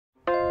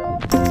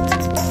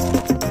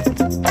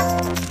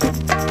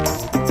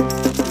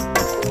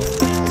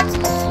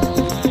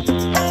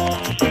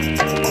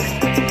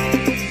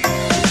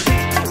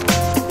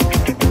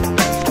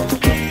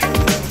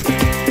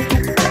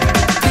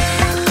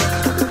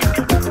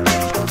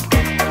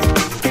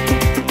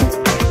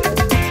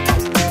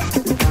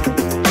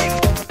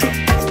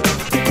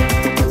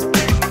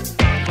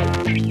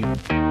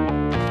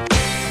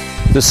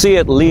The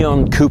Seat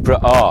Leon Cupra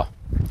R.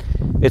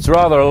 It's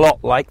rather a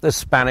lot like the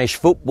Spanish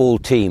football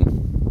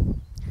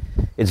team.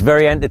 It's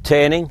very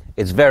entertaining,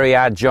 it's very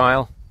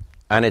agile,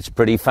 and it's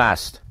pretty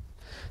fast.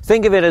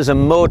 Think of it as a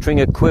motoring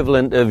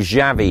equivalent of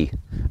Xavi,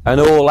 an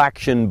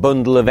all-action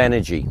bundle of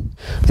energy.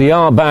 The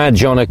R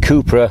badge on a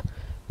Cupra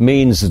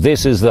means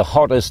this is the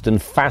hottest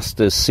and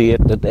fastest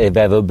Seat that they've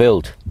ever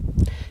built.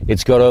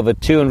 It's got over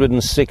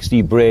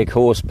 260 brake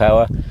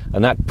horsepower,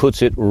 and that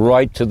puts it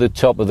right to the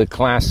top of the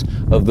class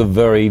of the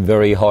very,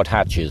 very hot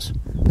hatches.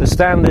 The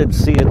standard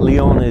Seat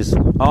Leon is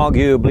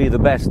arguably the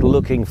best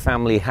looking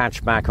family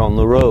hatchback on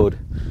the road.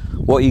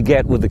 What you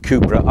get with the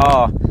Cupra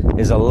R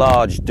is a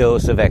large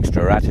dose of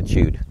extra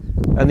attitude.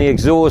 And the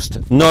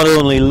exhaust not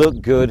only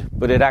look good,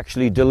 but it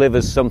actually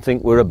delivers something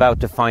we're about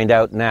to find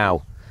out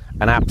now,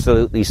 an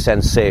absolutely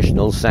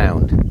sensational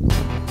sound.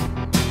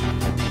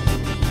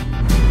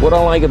 What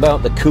I like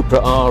about the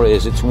Cupra R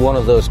is it's one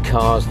of those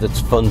cars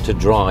that's fun to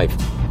drive.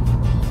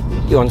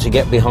 Once you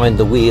get behind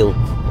the wheel,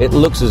 it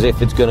looks as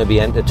if it's going to be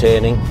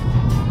entertaining,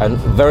 and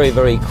very,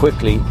 very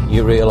quickly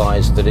you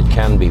realize that it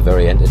can be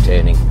very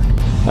entertaining.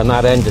 And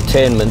that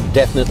entertainment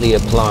definitely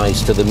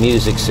applies to the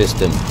music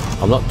system.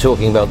 I'm not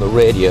talking about the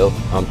radio,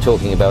 I'm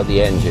talking about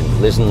the engine.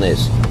 Listen to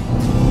this.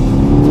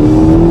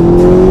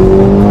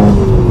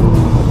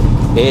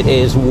 It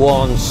is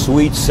one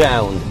sweet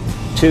sound.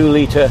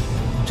 2-litre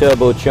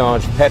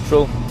turbocharged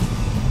petrol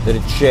that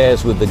it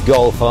shares with the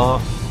Golf R.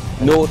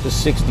 0 to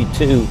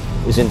 62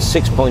 is in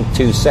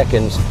 6.2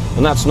 seconds,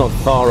 and that's not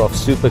far off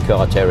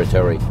supercar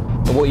territory.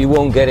 And what you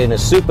won't get in a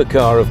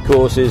supercar, of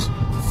course, is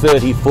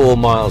 34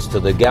 miles to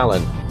the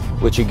gallon,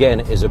 which again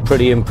is a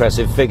pretty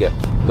impressive figure.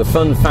 The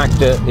fun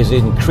factor is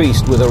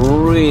increased with a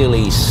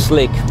really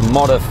slick,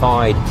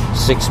 modified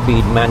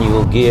 6-speed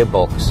manual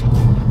gearbox.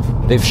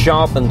 They've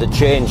sharpened the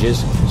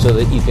changes so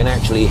that you can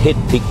actually hit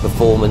peak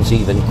performance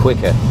even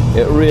quicker.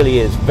 It really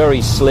is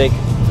very slick.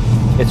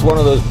 It's one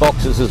of those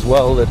boxes as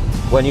well that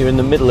when you're in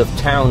the middle of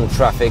town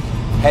traffic,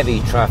 heavy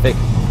traffic,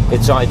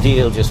 it's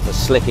ideal just for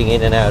slicking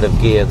in and out of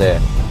gear there.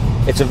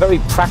 It's a very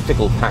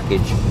practical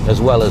package as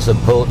well as a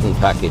potent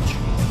package.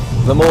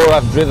 The more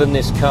I've driven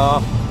this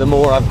car, the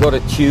more I've got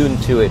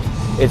attuned to it.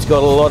 It's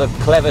got a lot of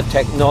clever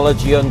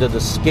technology under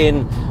the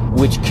skin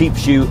which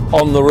keeps you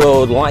on the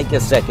road like a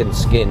second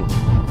skin.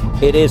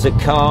 It is a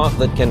car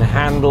that can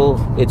handle,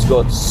 it's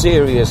got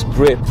serious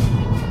grip.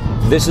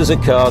 This is a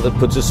car that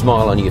puts a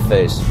smile on your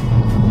face.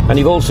 And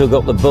you've also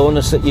got the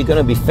bonus that you're going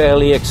to be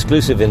fairly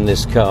exclusive in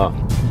this car.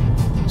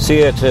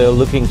 Seat are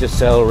looking to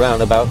sell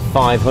around about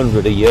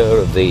 500 a year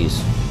of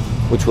these,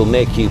 which will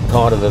make you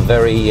part of a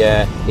very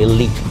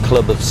elite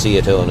club of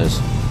Seat owners.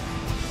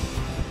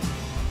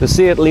 The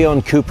Seat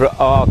Leon Cupra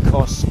R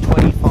costs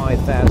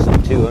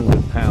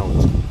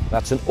 £25,200.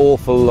 That's an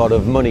awful lot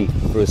of money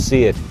for a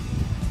Seat.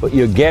 But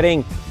you're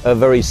getting a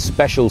very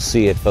special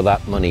Seat for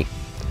that money.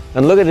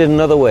 And look at it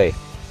another way.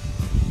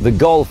 The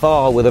Golf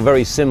R with a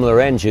very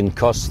similar engine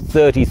costs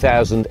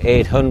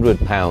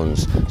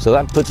 £30,800, so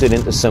that puts it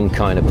into some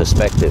kind of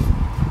perspective.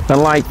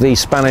 And like the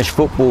Spanish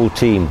football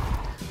team,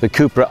 the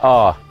Cupra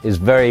R is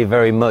very,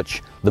 very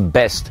much the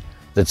best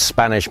that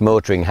Spanish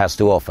motoring has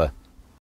to offer.